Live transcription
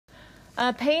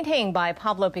A painting by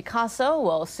Pablo Picasso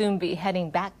will soon be heading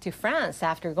back to France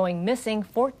after going missing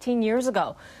 14 years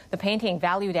ago. The painting,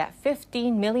 valued at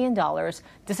 $15 million,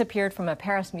 disappeared from a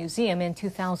Paris museum in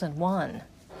 2001.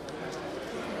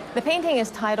 The painting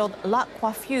is titled La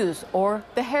Coiffeuse, or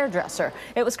The Hairdresser.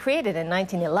 It was created in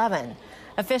 1911.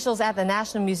 Officials at the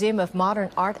National Museum of Modern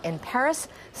Art in Paris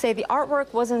say the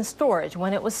artwork was in storage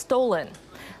when it was stolen.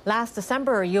 Last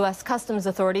December, U.S. Customs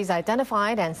authorities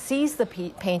identified and seized the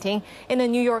painting in a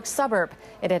New York suburb.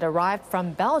 It had arrived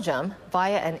from Belgium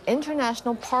via an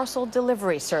international parcel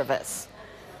delivery service.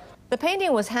 The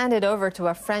painting was handed over to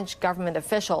a French government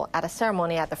official at a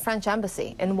ceremony at the French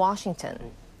embassy in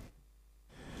Washington.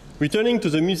 Returning to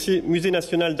the Musée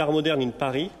National d'Art Moderne in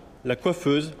Paris, La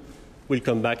Coiffeuse will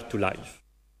come back to life.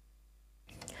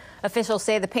 Officials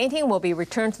say the painting will be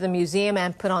returned to the museum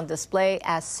and put on display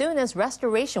as soon as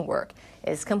restoration work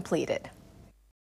is completed.